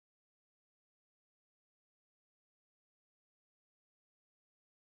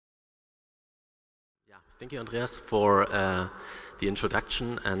Yeah, thank you, Andreas, for the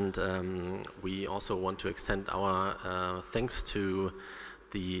introduction, and we also want to extend our thanks to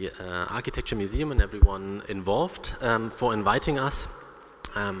the Architecture Museum and everyone involved for inviting us.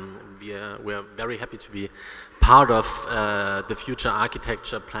 We're very happy to be part of the Future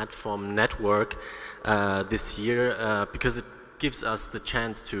Architecture Platform Network this year because it gives us the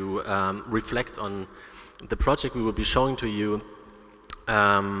chance to reflect on the project we will be showing to you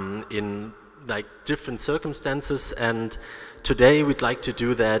in like different circumstances, and today we'd like to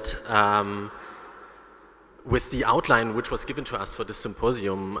do that with the outline which was given to us for the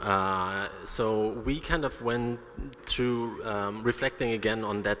symposium. So we kind of went through reflecting again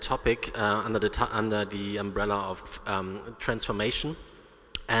on that topic under the umbrella of transformation,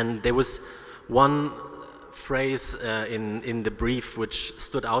 and there was one phrase in the brief which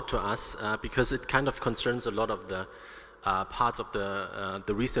stood out to us because it kind of concerns a lot of the parts of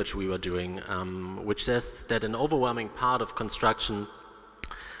the research we were doing, which says that an overwhelming part of construction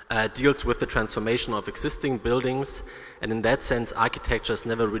deals with the transformation of existing buildings, and in that sense architecture is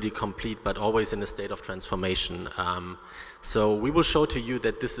never really complete but always in a state of transformation. So we will show to you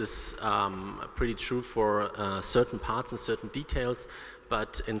that this is pretty true for certain parts and certain details,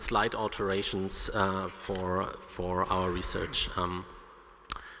 but in slight alterations for our research.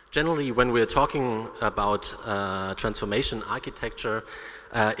 Generally, when we're talking about transformation architecture,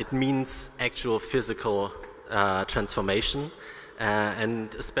 it means actual physical transformation,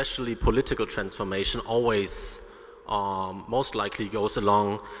 and especially political transformation always most likely goes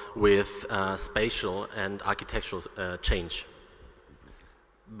along with spatial and architectural change.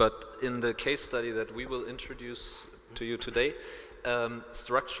 But in the case study that we will introduce to you today,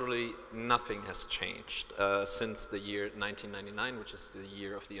 structurally, nothing has changed since the year 1999, which is the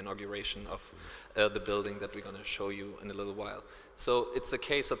year of the inauguration of the building that we're going to show you in a little while. So it's a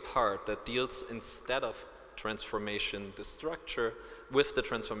case apart that deals, instead of transformation, the structure, with the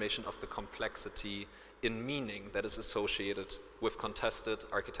transformation of the complexity in meaning that is associated with contested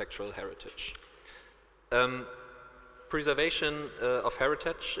architectural heritage. Preservation of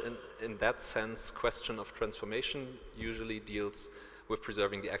heritage, in that sense, question of transformation usually deals with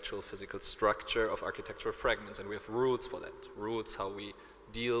preserving the actual physical structure of architectural fragments, and we have rules for that, rules how we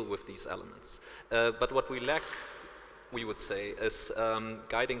deal with these elements. But what we lack, we would say, is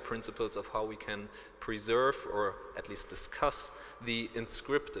guiding principles of how we can preserve or at least discuss the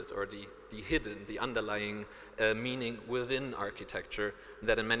inscripted or the hidden, the underlying meaning within architecture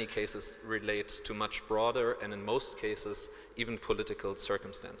that in many cases relates to much broader and in most cases even political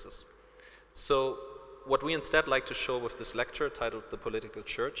circumstances. So what we instead like to show with this lecture titled The Political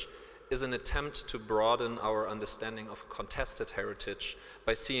Church is an attempt to broaden our understanding of contested heritage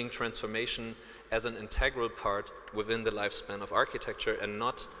by seeing transformation as an integral part within the lifespan of architecture and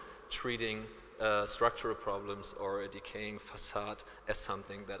not treating structural problems or a decaying facade as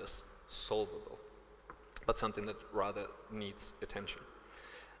something that is solvable, but something that rather needs attention.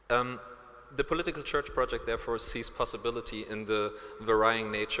 The Political Church project therefore sees possibility in the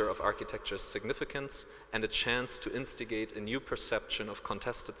varying nature of architecture's significance and a chance to instigate a new perception of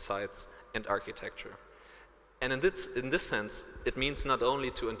contested sites and architecture. And in this sense, it means not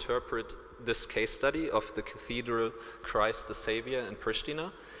only to interpret this case study of the Cathedral Christ the Savior in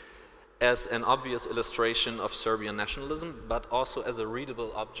Pristina as an obvious illustration of Serbian nationalism, but also as a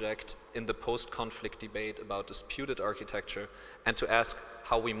readable object in the post-conflict debate about disputed architecture, and to ask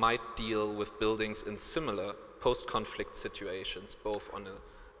how we might deal with buildings in similar post-conflict situations, both on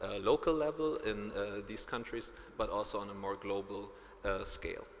a local level in these countries, but also on a more global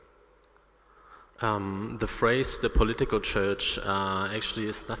scale. The phrase, the political church, actually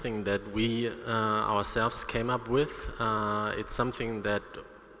is nothing that we ourselves came up with. It's something that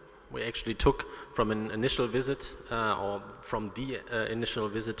we actually took from an initial visit, or from the initial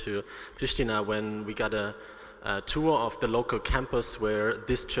visit to Pristina, when we got a tour of the local campus where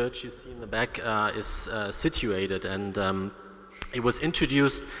this church you see in the back is situated, and it was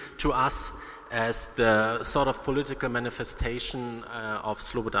introduced to us as the sort of political manifestation of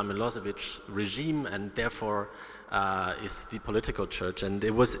Slobodan Milosevic's regime, and therefore is the political church. And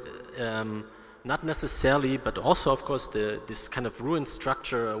it was not necessarily, but also of course this kind of ruined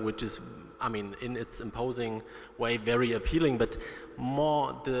structure, which is, I mean, in its imposing way very appealing, but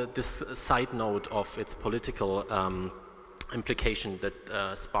more this side note of its political implication that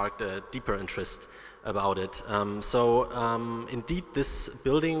sparked a deeper interest about it. Indeed, this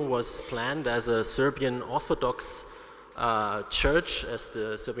building was planned as a Serbian Orthodox church, as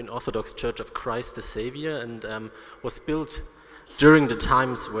the Serbian Orthodox Church of Christ the Savior, and was built during the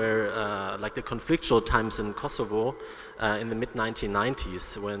times where, like the conflictual times in Kosovo in the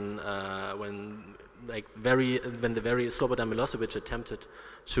mid-1990s, when when the very Slobodan Milosevic attempted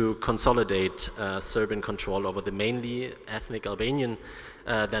to consolidate Serbian control over the mainly ethnic Albanian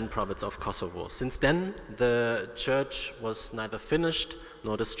then province of Kosovo. Since then, the church was neither finished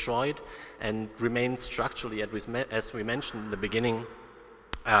nor destroyed and remained structurally, as we mentioned in the beginning,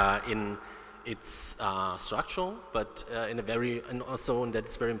 in its structural, but and also, and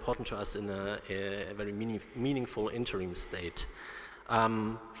that's very important to us, in a very meaningful interim state.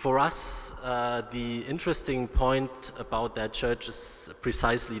 For us, the interesting point about that church is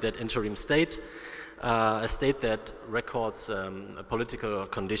precisely that interim state, a state that records a political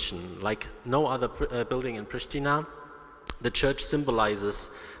condition. Like no other building in Pristina, the church symbolizes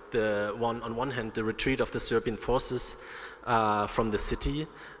on one hand, the retreat of the Serbian forces from the city,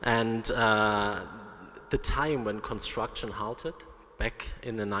 and the time when construction halted back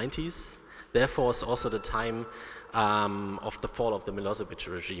in the 90s. Therefore, is also the time of the fall of the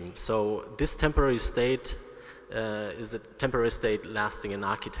Milosevic regime. So this temporary state is a temporary state lasting in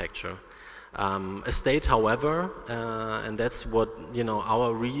architecture. A state, however, and that's what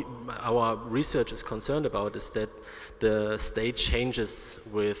our research is concerned about, is that the state changes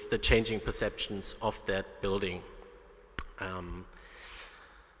with the changing perceptions of that building.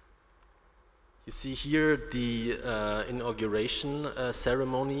 You see here the inauguration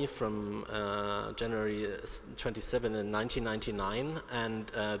ceremony from January 27 in 1999,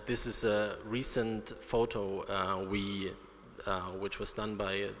 and this is a recent photo which was done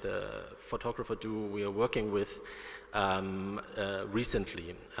by the photographer duo we are working with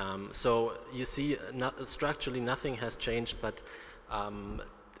recently. So you see, structurally nothing has changed, but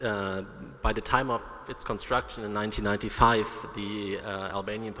by the time of its construction in 1995, the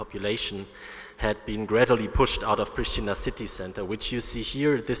Albanian population had been gradually pushed out of Pristina city center, which you see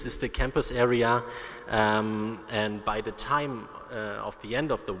here. This is the campus area, and by the time of the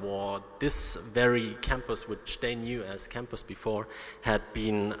end of the war, this very campus, which they knew as campus before, had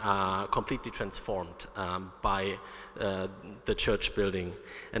been completely transformed by the church building.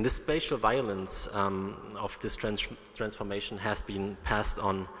 And this spatial violence of this transformation has been passed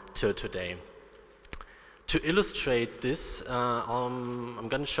on to today. To illustrate this, I'm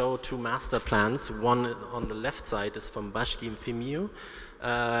going to show two master plans. One on the left side is from Bashkim Fimiu,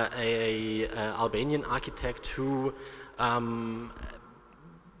 an Albanian architect who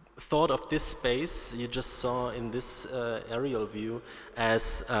thought of this space you just saw in this aerial view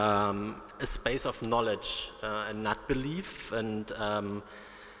as a space of knowledge and not belief. And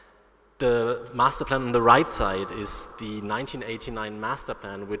the master plan on the right side is the 1989 master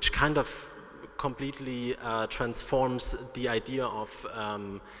plan, which kind of completely transforms the idea of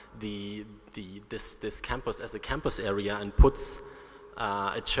this campus as a campus area and puts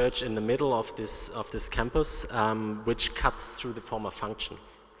a church in the middle of this campus, which cuts through the former function.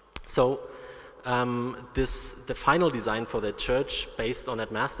 So the final design for that church, based on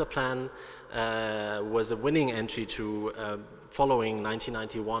that master plan, was a winning entry to following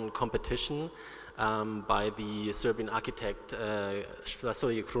 1991 competition by the Serbian architect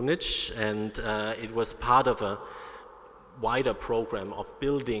Spasoje Krunic, and it was part of a wider program of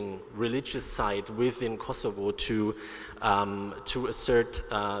building religious site within Kosovo to assert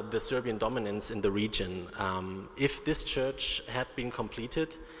the Serbian dominance in the region. If this church had been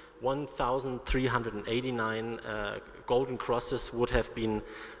completed, 1,389 golden crosses would have been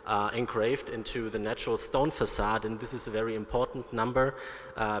engraved into the natural stone facade, and this is a very important number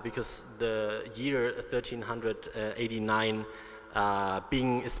because the year 1389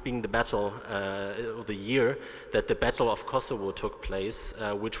 is being the battle, the year that the Battle of Kosovo took place,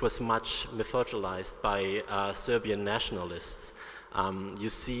 which was much mythologized by Serbian nationalists. You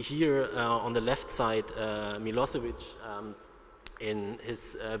see here on the left side Milosevic in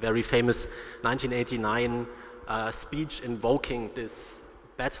his very famous 1989 speech invoking this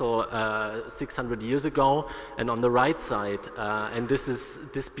battle 600 years ago, and on the right side, and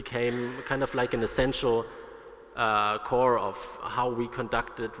this became kind of like an essential core of how we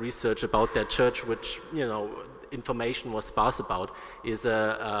conducted research about that church, which information was sparse about, is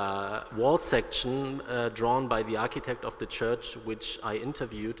a wall section drawn by the architect of the church, which I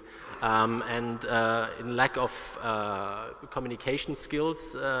interviewed, and in lack of communication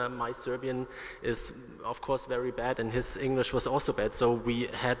skills, my Serbian is of course very bad, and his English was also bad, so we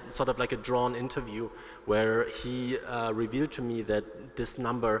had sort of like a drawn interview where he revealed to me that this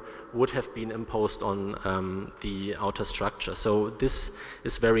number would have been imposed on the outer structure. So this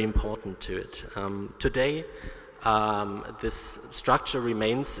is very important to it. Today, this structure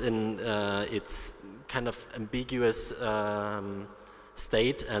remains in its kind of ambiguous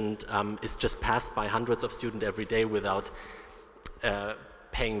state, and is just passed by hundreds of students every day without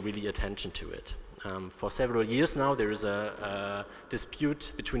paying really attention to it. For several years now, there is a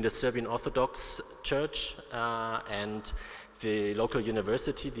dispute between the Serbian Orthodox Church and the local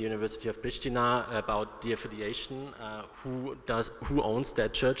university, the University of Pristina, about the affiliation, who owns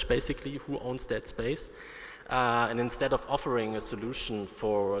that church basically, who owns that space. And instead of offering a solution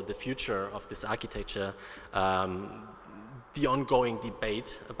for the future of this architecture, the ongoing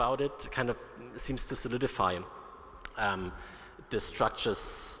debate about it kind of seems to solidify the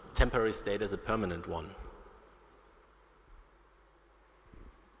structure's temporary state as a permanent one.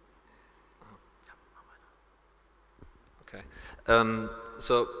 Okay.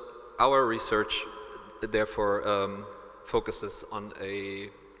 So our research therefore focuses on a,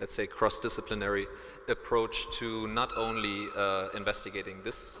 let's say, cross-disciplinary approach to not only investigating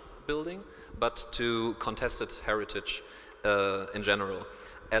this building, but to contested heritage in general,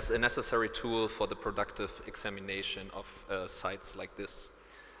 as a necessary tool for the productive examination of sites like this.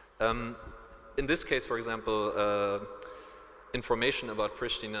 In this case, for example, information about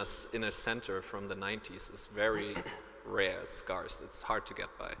Pristina's inner center from the 90s is very rare, scarce, it's hard to get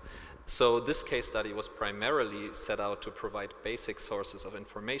by. So this case study was primarily set out to provide basic sources of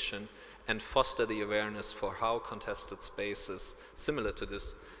information and foster the awareness for how contested spaces similar to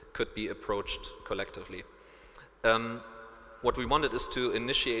this could be approached collectively. What we wanted is to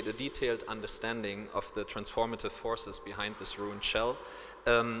initiate a detailed understanding of the transformative forces behind this ruined shell,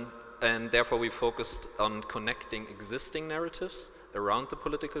 and therefore we focused on connecting existing narratives around the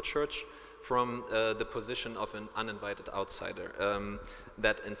political church from the position of an uninvited outsider,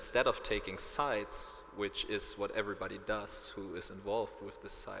 that instead of taking sides, which is what everybody does who is involved with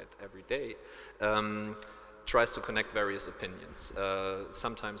this site every day, tries to connect various opinions.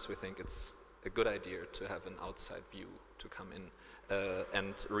 Sometimes we think it's a good idea to have an outside view to come in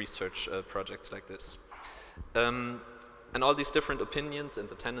and research projects like this. And all these different opinions and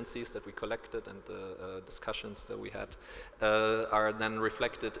the tendencies that we collected and the discussions that we had are then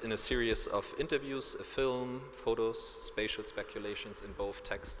reflected in a series of interviews, a film, photos, spatial speculations in both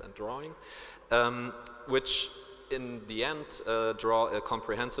text and drawing, which in the end draw a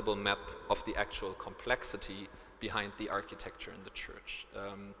comprehensible map of the actual complexity behind the architecture in the church.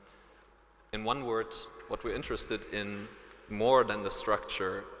 In one word, what we're interested in more than the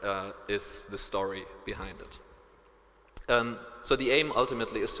structure is the story behind it. So the aim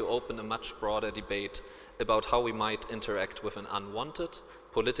ultimately is to open a much broader debate about how we might interact with an unwanted,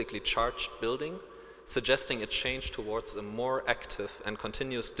 politically charged building, suggesting a change towards a more active and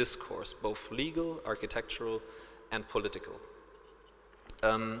continuous discourse, both legal, architectural, and political.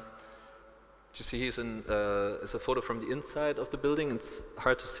 You see, here's is a photo from the inside of the building. It's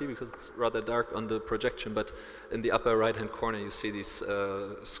hard to see because it's rather dark on the projection, but in the upper right-hand corner you see these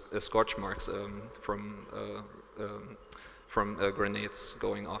scorch marks from grenades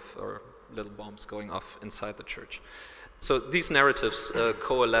going off, or little bombs going off inside the church. So these narratives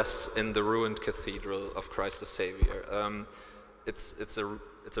coalesce in the ruined Cathedral of Christ the Savior. It's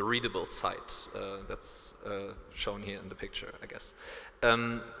a readable site that's shown here in the picture, I guess.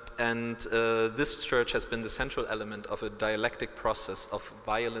 And this church has been the central element of a dialectic process of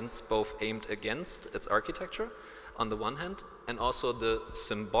violence, both aimed against its architecture on the one hand, and also the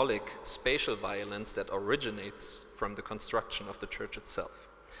symbolic spatial violence that originates from the construction of the church itself.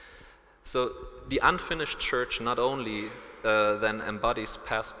 So the unfinished church not only then embodies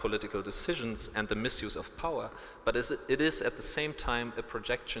past political decisions and the misuse of power, but it is at the same time a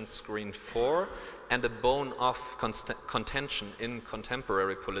projection screen for and a bone of contention in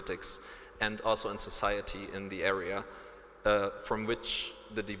contemporary politics and also in society in the area, from which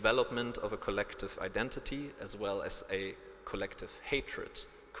the development of a collective identity as well as a collective hatred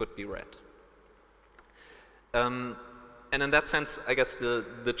could be read. And in that sense, I guess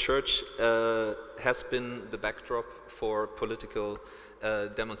the church has been the backdrop for political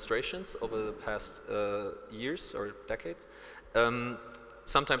demonstrations over the past years or decades,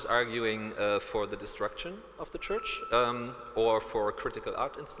 sometimes arguing for the destruction of the church or for critical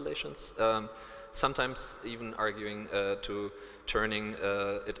art installations, sometimes even arguing to turning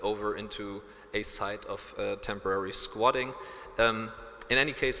it over into a site of temporary squatting. In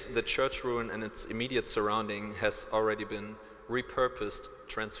any case, the church ruin and its immediate surrounding has already been repurposed,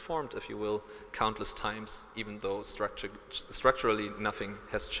 transformed, if you will, countless times, even though structurally nothing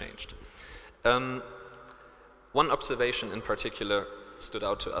has changed. One observation in particular stood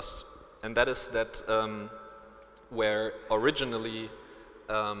out to us, and that is that where originally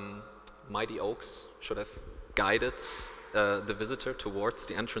mighty oaks should have guided the visitor towards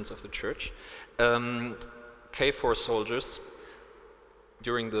the entrance of the church, K4 soldiers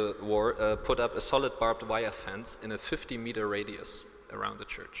during the war put up a solid barbed wire fence in a 50-meter radius around the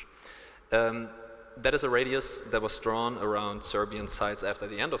church. That is a radius that was drawn around Serbian sites after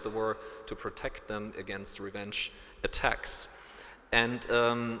the end of the war to protect them against revenge attacks. And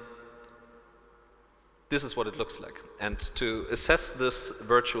this is what it looks like. And to assess this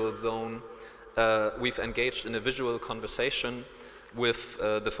virtual zone, we've engaged in a visual conversation with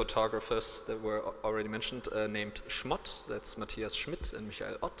the photographers that were already mentioned, named Schmott, that's Matthias Schmidt and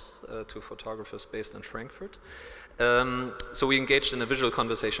Michael Ott, two photographers based in Frankfurt. So we engaged in a visual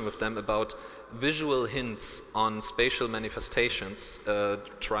conversation with them about visual hints on spatial manifestations,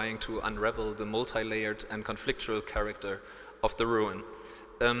 trying to unravel the multi-layered and conflictual character of the ruin.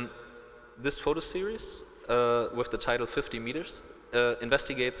 This photo series, with the title 50 meters,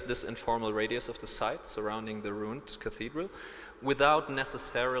 investigates this informal radius of the site surrounding the ruined cathedral, without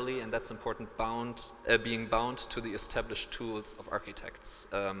necessarily, and that's important, being bound to the established tools of architects.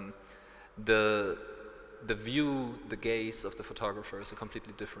 The view, the gaze of the photographer is a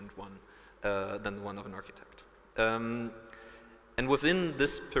completely different one than the one of an architect. And within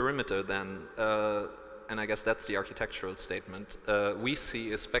this perimeter then, and I guess that's the architectural statement, we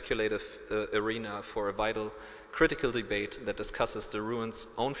see a speculative arena for a vital critical debate that discusses the ruin's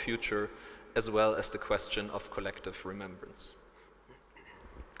own future as well as the question of collective remembrance.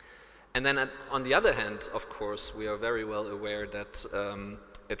 And then on the other hand, of course, we are very well aware that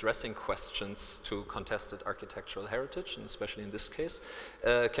addressing questions to contested architectural heritage, and especially in this case,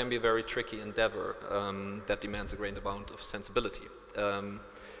 can be a very tricky endeavor that demands a great amount of sensibility.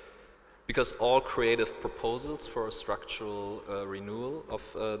 Because all creative proposals for a structural renewal of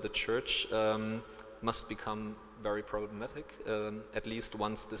the church must become very problematic, at least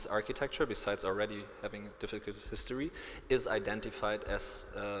once this architecture, besides already having a difficult history, is identified as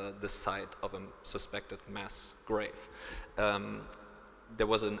the site of a suspected mass grave. There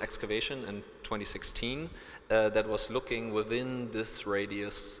was an excavation in 2016 that was looking within this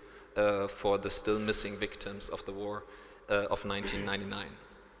radius for the still missing victims of the war of 1999.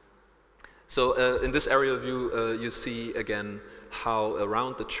 So in this aerial view, you see again how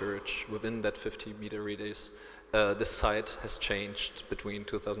around the church, within that 50-meter radius, the site has changed between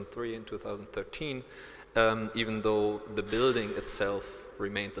 2003 and 2013, even though the building itself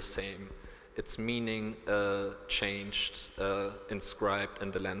remained the same. Its meaning changed, inscribed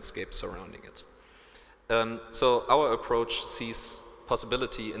in the landscape surrounding it. So our approach sees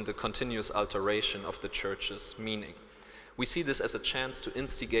possibility in the continuous alteration of the church's meaning. We see this as a chance to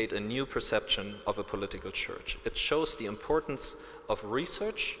instigate a new perception of a political church. It shows the importance of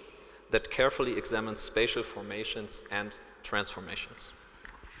research that carefully examines spatial formations and transformations.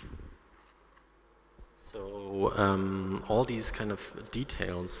 So all these kind of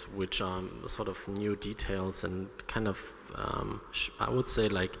details, which are sort of new details and kind of, I would say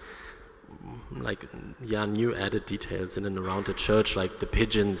new added details in and around the church, like the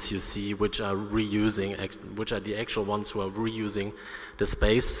pigeons you see, which are reusing, which are the actual ones who are reusing the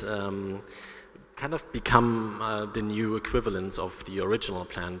space, kind of become the new equivalents of the original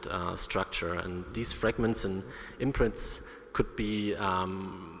planned structure. And these fragments and imprints could be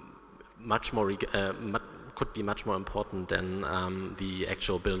much more important than the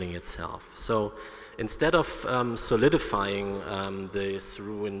actual building itself. So instead of solidifying this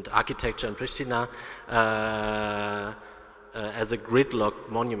ruined architecture in Pristina as a gridlock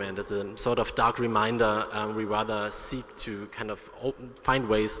monument, as a sort of dark reminder, we rather seek to kind of find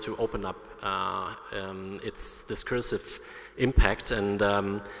ways to open up its discursive impact, and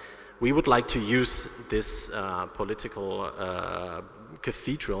we would like to use this political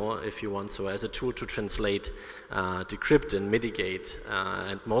cathedral, if you want so, as a tool to translate, decrypt and mitigate,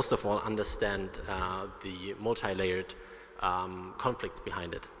 and most of all understand the multi-layered conflicts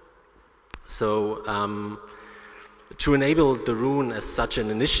behind it. So to enable the ruin as such an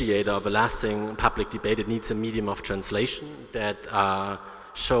initiator of a lasting public debate, it needs a medium of translation that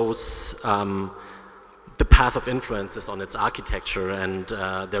shows the path of influences on its architecture and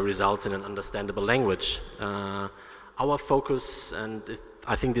that results in an understandable language. Our focus, and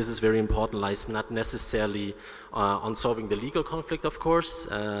I think this is very important, lies not necessarily on solving the legal conflict, of course.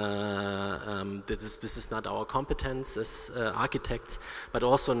 This is not our competence as architects, but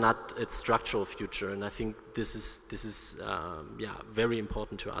also not its structural future. And I think this is very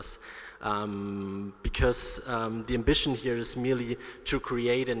important to us, because the ambition here is merely to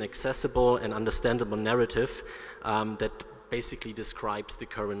create an accessible and understandable narrative that basically describes the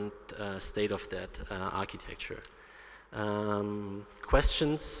current state of that architecture.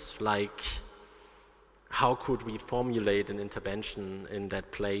 Questions like how could we formulate an intervention in that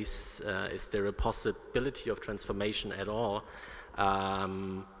place? Is there a possibility of transformation at all?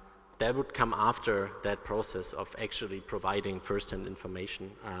 that would come after that process of actually providing first-hand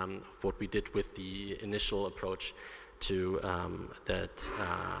information of what we did with the initial approach to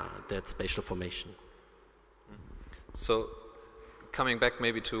that spatial formation. So, coming back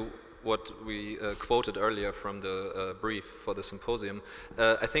maybe to what we quoted earlier from the brief for the symposium,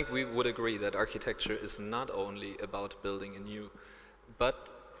 I think we would agree that architecture is not only about building anew,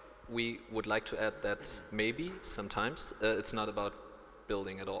 but we would like to add that maybe sometimes it's not about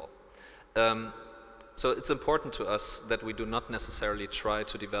building at all. So it's important to us that we do not necessarily try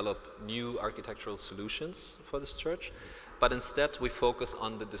to develop new architectural solutions for this church, but instead we focus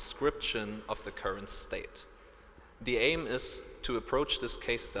on the description of the current state. The aim is to approach this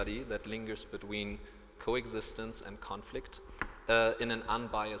case study that lingers between coexistence and conflict in an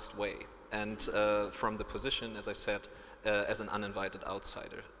unbiased way, and from the position, as I said, as an uninvited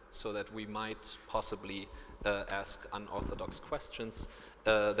outsider, so that we might possibly ask unorthodox questions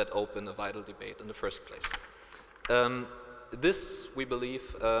that open a vital debate in the first place. This, we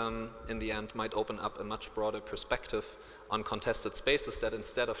believe, in the end might open up a much broader perspective on contested spaces that,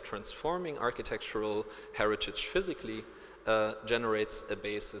 instead of transforming architectural heritage physically, generates a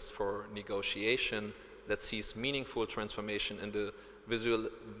basis for negotiation that sees meaningful transformation in the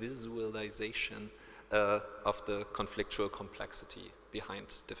visualization of the conflictual complexity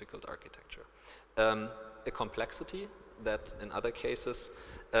behind difficult architecture. A complexity that in other cases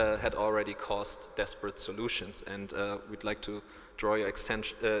had already caused desperate solutions, and we'd like to draw your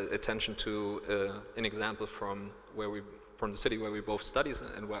attention to an example from the city where we both study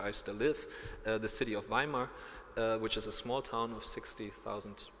and where I still live, the city of Weimar, which is a small town of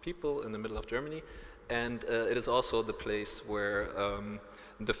 60,000 people in the middle of Germany, and it is also the place where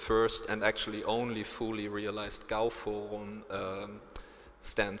the first and actually only fully realized Gauforum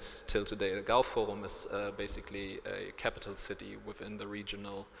stands till today. The Gauforum is basically a capital city within the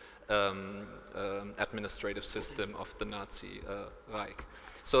regional administrative system of the Nazi Reich.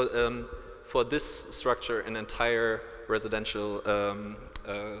 So for this structure, an entire residential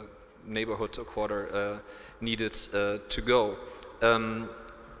neighborhood or quarter needed to go.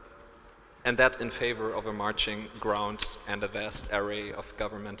 And that in favor of a marching ground and a vast array of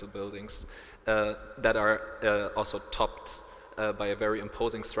governmental buildings that are also topped by a very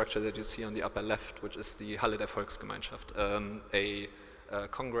imposing structure that you see on the upper left, which is the Halle der Volksgemeinschaft, a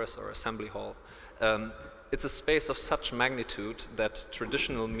congress or assembly hall. It's a space of such magnitude that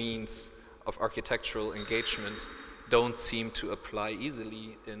traditional means of architectural engagement don't seem to apply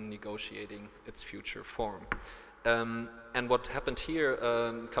easily in negotiating its future form. And what happened here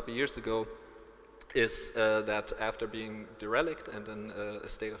a couple years ago is that after being derelict and in a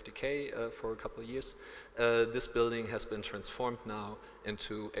state of decay for a couple of years, this building has been transformed now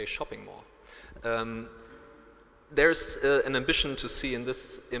into a shopping mall. There's an ambition to see in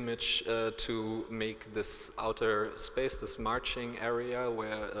this image to make this outer space, this marching area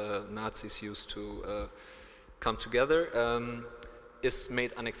where Nazis used to come together, is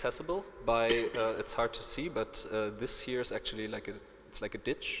made inaccessible by, it's hard to see, but this here is actually it's like a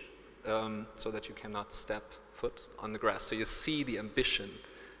ditch, so that you cannot step foot on the grass. So you see the ambition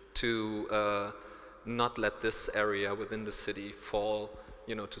to not let this area within the city fall,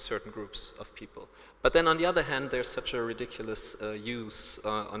 to certain groups of people. But then on the other hand, there's such a ridiculous use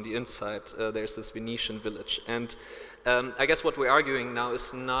on the inside. There's this Venetian village. And I guess what we're arguing now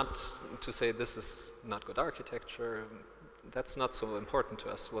is not to say this is not good architecture. That's not so important to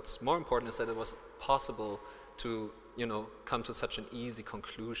us. What's more important is that it was possible to come to such an easy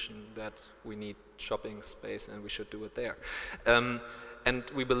conclusion that we need shopping space and we should do it there. And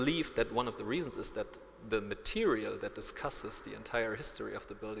we believe that one of the reasons is that the material that discusses the entire history of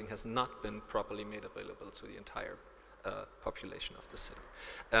the building has not been properly made available to the entire population of the city.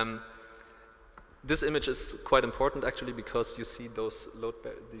 This image is quite important actually because you see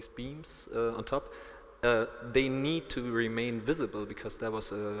these beams on top. They need to remain visible because there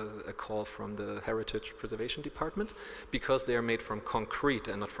was a call from the Heritage Preservation Department, because they are made from concrete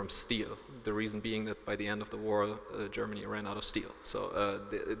and not from steel. The reason being that by the end of the war, Germany ran out of steel. So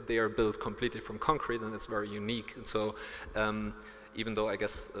they are built completely from concrete, and it's very unique. And so even though I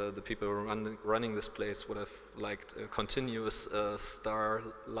guess the people running this place would have liked a continuous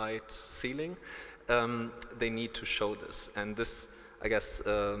starlight ceiling, they need to show this. And this, I guess,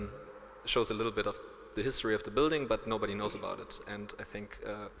 shows a little bit of the history of the building, but nobody knows about it. And I think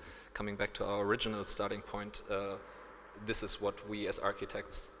coming back to our original starting point, this is what we as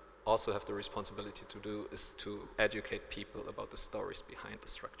architects also have the responsibility to do, is to educate people about the stories behind the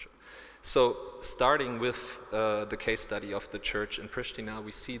structure. So starting with the case study of the church in Pristina,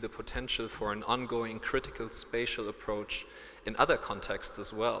 we see the potential for an ongoing critical spatial approach in other contexts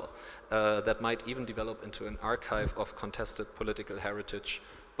as well, that might even develop into an archive of contested political heritage,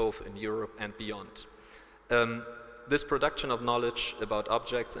 both in Europe and beyond. This production of knowledge about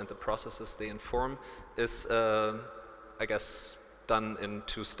objects and the processes they inform is, I guess, done in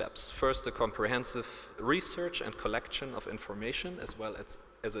 2 steps. First, a comprehensive research and collection of information, as well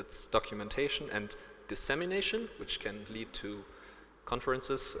as its documentation and dissemination, which can lead to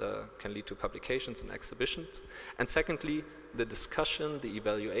conferences, can lead to publications and exhibitions. And secondly, the discussion, the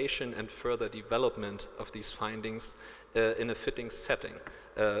evaluation, and further development of these findings in a fitting setting,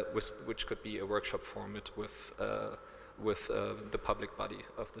 which could be a workshop format with the public body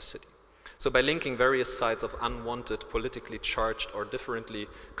of the city. So by linking various sides of unwanted, politically charged, or differently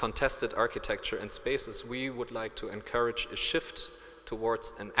contested architecture and spaces, we would like to encourage a shift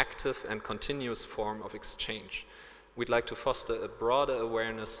towards an active and continuous form of exchange. We'd like to foster a broader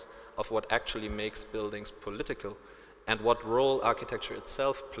awareness of what actually makes buildings political and what role architecture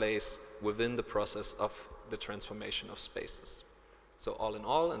itself plays within the process of the transformation of spaces. So all in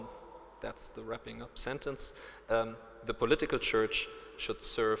all, and that's the wrapping up sentence, the political church should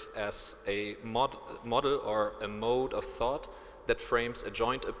serve as a model or a mode of thought that frames a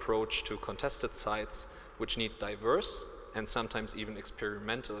joint approach to contested sites which need diverse and sometimes even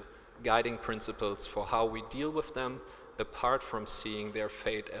experimental guiding principles for how we deal with them, apart from seeing their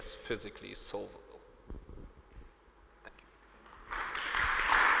fate as physically solvable.